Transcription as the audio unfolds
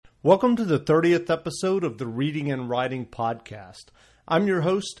Welcome to the 30th episode of the Reading and Writing Podcast. I'm your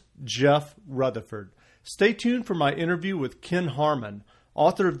host, Jeff Rutherford. Stay tuned for my interview with Ken Harmon,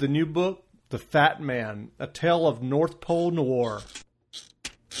 author of the new book, The Fat Man, A Tale of North Pole Noir.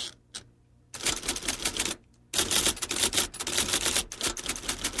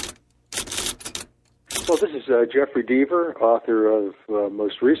 Well, this is Jeffrey Deaver, author of,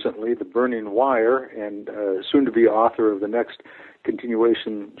 most recently, The Burning Wire, and soon to be author of the next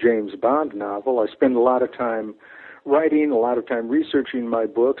continuation James Bond novel. I spend a lot of time writing, a lot of time researching my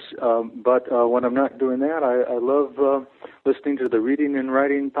books, but when I'm not doing that, I love listening to the Reading and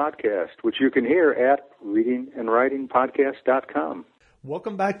Writing Podcast, which you can hear at readingandwritingpodcast.com.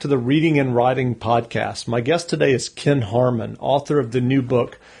 Welcome back to the Reading and Writing Podcast. My guest today is Ken Harmon, author of the new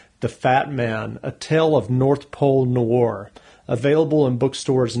book, The Fat Man, A Tale of North Pole Noir, available in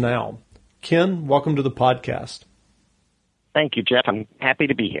bookstores now. Ken, welcome to the podcast. Thank you, Jeff. I'm happy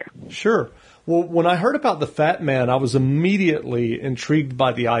to be here. Sure. Well, when I heard about The Fat Man, I was immediately intrigued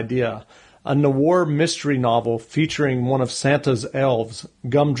by the idea. A noir mystery novel featuring one of Santa's elves,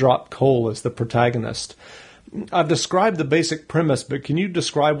 Gumdrop Cole, as the protagonist. I've described the basic premise, but can you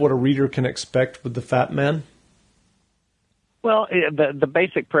describe what a reader can expect with The Fat Man? Well, the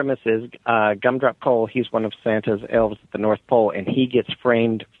basic premise is Gumdrop Cole, he's one of Santa's elves at the North Pole, and he gets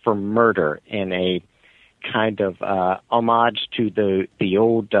framed for murder in a kind of homage to the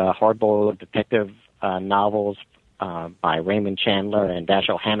old hardboiled detective novels by Raymond Chandler and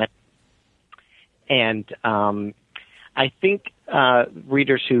Dashiell Hammett. And I think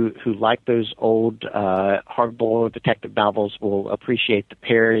readers who like those old hardboiled detective novels will appreciate the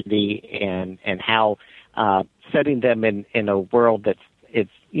parody and how setting them in a world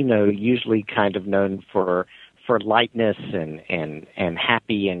it's usually kind of known for lightness and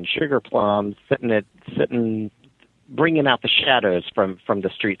happy and sugar plums, bringing out the shadows from the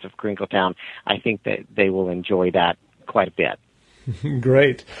streets of Crinkletown. I think that they will enjoy that quite a bit.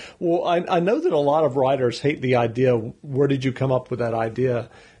 Great. Well, I know that a lot of writers hate the idea, where did you come up with that idea?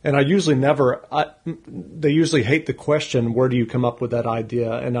 And they usually hate the question, where do you come up with that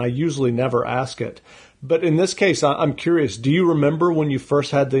idea? And I usually never ask it. But in this case, I'm curious, do you remember when you first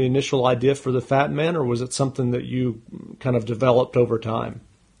had the initial idea for The Fat Man, or was it something that you kind of developed over time?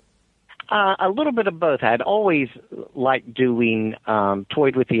 A little bit of both. I'd always liked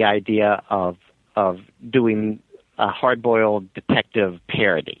toyed with the idea of doing a hard-boiled detective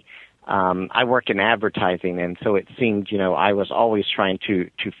parody. I work in advertising, and so it seemed, I was always trying to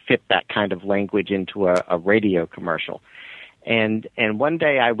fit that kind of language into a radio commercial. And one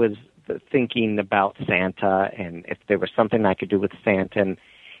day I was thinking about Santa and if there was something I could do with Santa,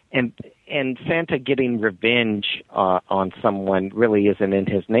 and Santa getting revenge on someone really isn't in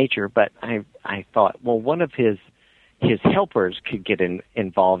his nature. But I thought, well, one of his helpers could get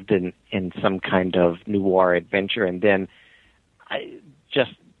involved in some kind of noir adventure, and then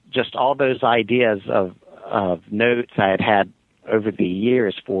just all those ideas of notes I had over the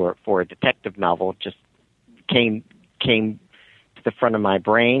years for a detective novel just came to the front of my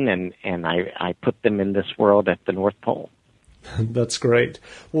brain, and I put them in this world at the North Pole. That's great.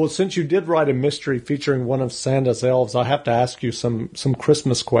 Well, since you did write a mystery featuring one of Santa's elves, I have to ask you some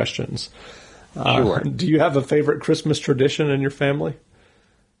Christmas questions. Sure. Do you have a favorite Christmas tradition in your family?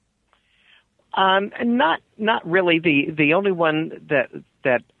 Not really. The only one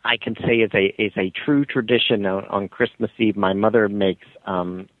that I can say is a true tradition on Christmas Eve. My mother makes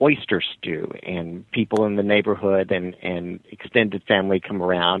oyster stew, and people in the neighborhood and extended family come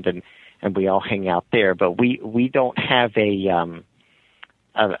around, and we all hang out there. But we don't have a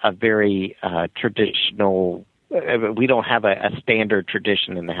very traditional. We don't have a standard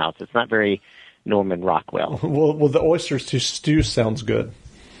tradition in the house. It's not very Norman Rockwell. Well, the oyster stew sounds good.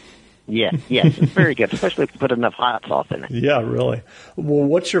 Yes, it's very good, especially if you put enough hot sauce in it. Yeah, really. Well,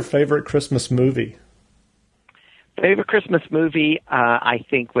 what's your favorite Christmas movie? Favorite Christmas movie, I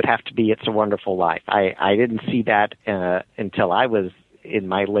think, would have to be It's a Wonderful Life. I didn't see that until I was in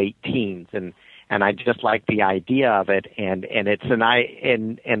my late teens, and I just like the idea of it, and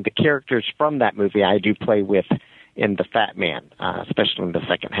the characters from that movie I do play with in The Fat Man, especially in the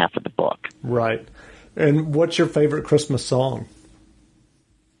second half of the book. Right. And what's your favorite Christmas song?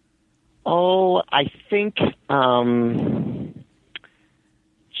 Oh, I think, I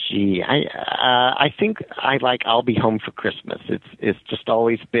think I like "I'll Be Home for Christmas." It's just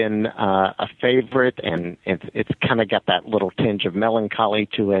always been a favorite, and it's kind of got that little tinge of melancholy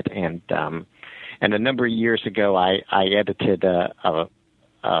to it. And a number of years ago, I edited a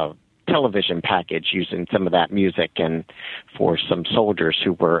television package using some of that music and for some soldiers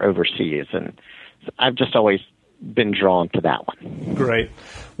who were overseas, and I've just always been drawn to that one. Great.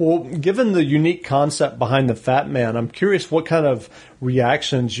 Well, given the unique concept behind the Fat Man, I'm curious what kind of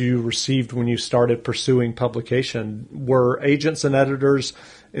reactions you received when you started pursuing publication. Were agents and editors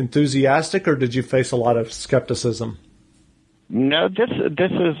enthusiastic, or did you face a lot of skepticism? No, this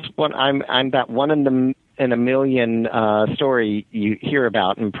is what I'm that one in a million story you hear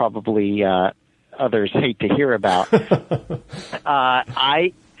about, and probably others hate to hear about.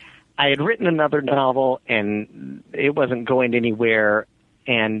 I had written another novel, and it wasn't going anywhere,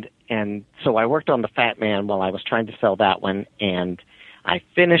 and so I worked on The Fat Man while I was trying to sell that one, and I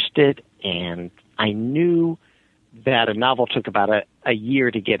finished it, and I knew that a novel took about a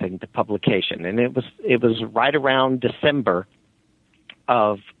year to get into publication, and it was right around December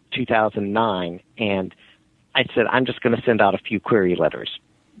of 2009, and I said, I'm just going to send out a few query letters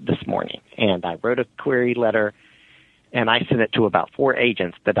this morning, and I wrote a query letter, and I sent it to about 4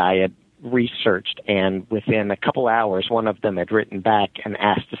 agents that I had researched, and within a couple hours, one of them had written back and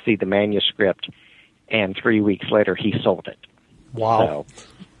asked to see the manuscript, and 3 weeks later, he sold it. Wow.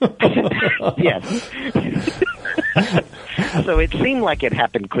 So, yes. So it seemed like it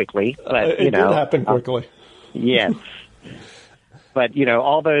happened quickly, but it did happen quickly. Yes. But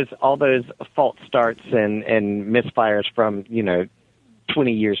all those false starts and misfires from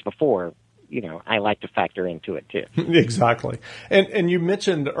 20 years before, I like to factor into it too. Exactly. And you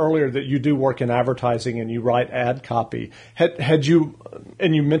mentioned earlier that you do work in advertising and you write ad copy. Had you,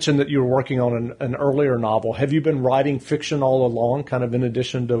 and you mentioned that you were working on an earlier novel. Have you been writing fiction all along, kind of in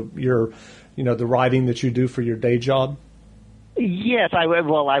addition to your, the writing that you do for your day job? Yes, I would.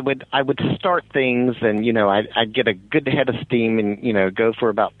 Well, I would start things, and I'd get a good head of steam, and go for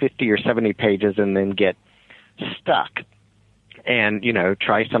about 50 or 70 pages, and then get stuck, and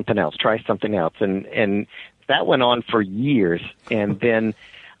try something else, and that went on for years, and then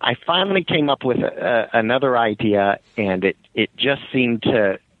I finally came up with another idea, and it just seemed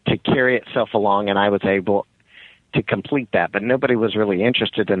to carry itself along, and I was able to complete that, but nobody was really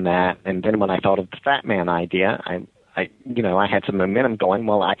interested in that. And then when I thought of the Fat Man idea, I had some momentum going.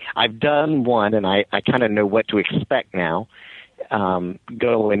 Well, I've done one, and I kind of know what to expect now,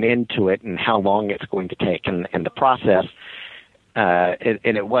 going into it and how long it's going to take, and the process. And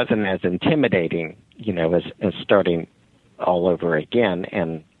it wasn't as intimidating, as starting all over again.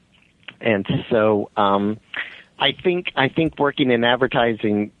 And so I think working in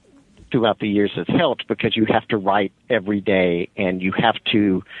advertising throughout the years has helped, because you have to write every day, and you have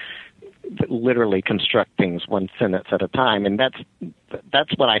to literally construct things one sentence at a time, and that's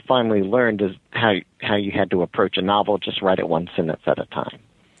what I finally learned, is how you had to approach a novel. Just write it one sentence at a time.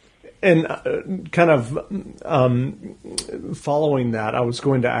 And kind of following that, I was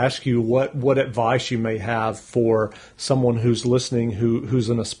going to ask you what advice you may have for someone who's listening, who's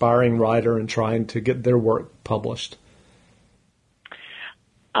an aspiring writer and trying to get their work published.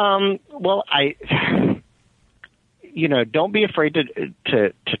 Well, don't be afraid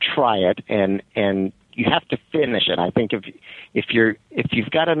to try it, and you have to finish it. I think if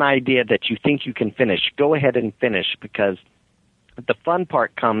you've got an idea that you think you can finish, go ahead and finish, because the fun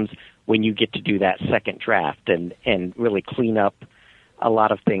part comes when you get to do that second draft and really clean up a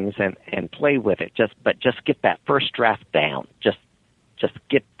lot of things and play with it. But just get that first draft down. Just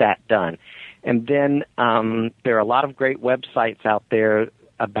get that done. And then there are a lot of great websites out there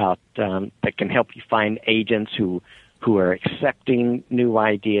about that can help you find agents who are accepting new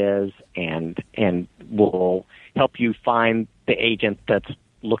ideas and will help you find the agent that's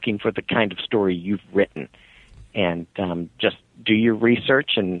looking for the kind of story you've written. And just do your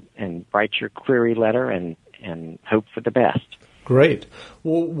research and write your query letter and hope for the best. Great.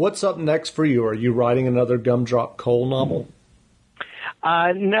 Well, what's up next for you? Are you writing another Gumdrop Coal novel?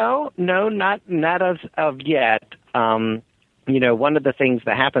 No, not as of yet. One of the things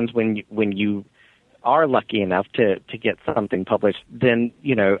that happens when you are lucky enough to get something published, then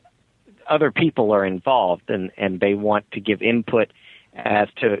other people are involved and they want to give input as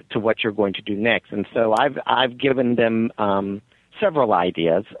to what you're going to do next. And so I've given them several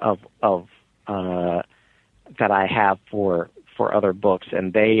ideas of that I have for other books,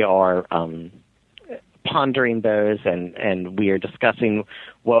 and they are pondering those, and we are discussing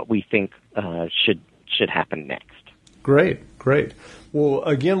what we think should happen next. Great. Well,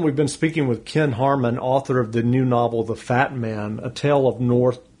 again, we've been speaking with Ken Harman, author of the new novel, The Fat Man, A Tale of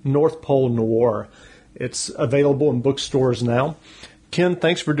North Pole Noir. It's available in bookstores now. Ken,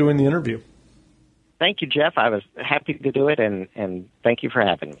 thanks for doing the interview. Thank you, Jeff. I was happy to do it, and thank you for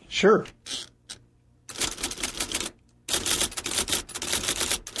having me. Sure.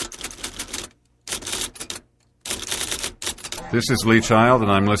 This is Lee Child,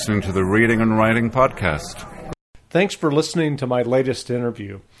 and I'm listening to the Reading and Writing Podcast. Thanks for listening to my latest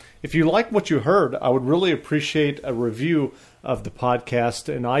interview. If you like what you heard, I would really appreciate a review of the podcast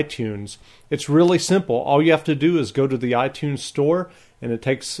in iTunes. It's really simple. All you have to do is go to the iTunes store, and it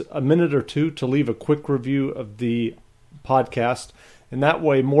takes a minute or two to leave a quick review of the podcast. And that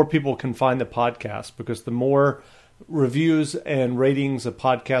way more people can find the podcast, because the more reviews and ratings a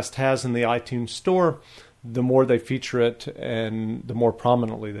podcast has in the iTunes store, the more they feature it and the more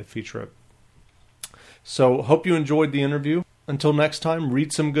prominently they feature it. So hope you enjoyed the interview. Until next time,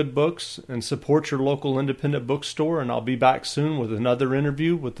 read some good books and support your local independent bookstore, and I'll be back soon with another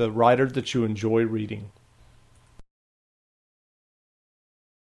interview with a writer that you enjoy reading.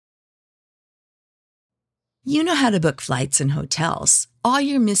 You know how to book flights and hotels. All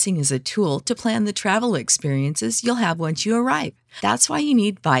you're missing is a tool to plan the travel experiences you'll have once you arrive. That's why you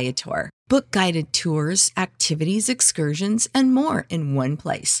need Viator. Book guided tours, activities, excursions, and more in one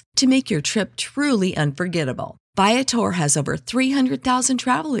place to make your trip truly unforgettable. Viator has over 300,000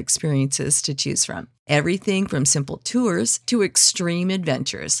 travel experiences to choose from. Everything from simple tours to extreme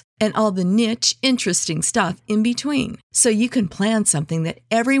adventures, and all the niche, interesting stuff in between. So you can plan something that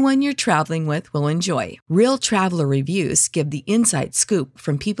everyone you're traveling with will enjoy. Real traveler reviews give the inside scoop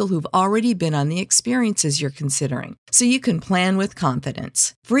from people who've already been on the experiences you're considering. So you can plan with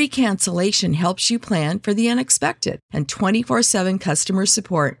confidence. Free cancellation helps you plan for the unexpected. And 24/7 customer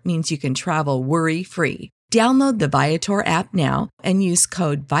support means you can travel worry-free. Download the Viator app now and use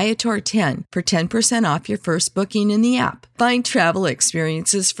code Viator10 for 10% off your first booking in the app. Find travel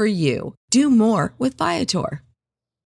experiences for you. Do more with Viator.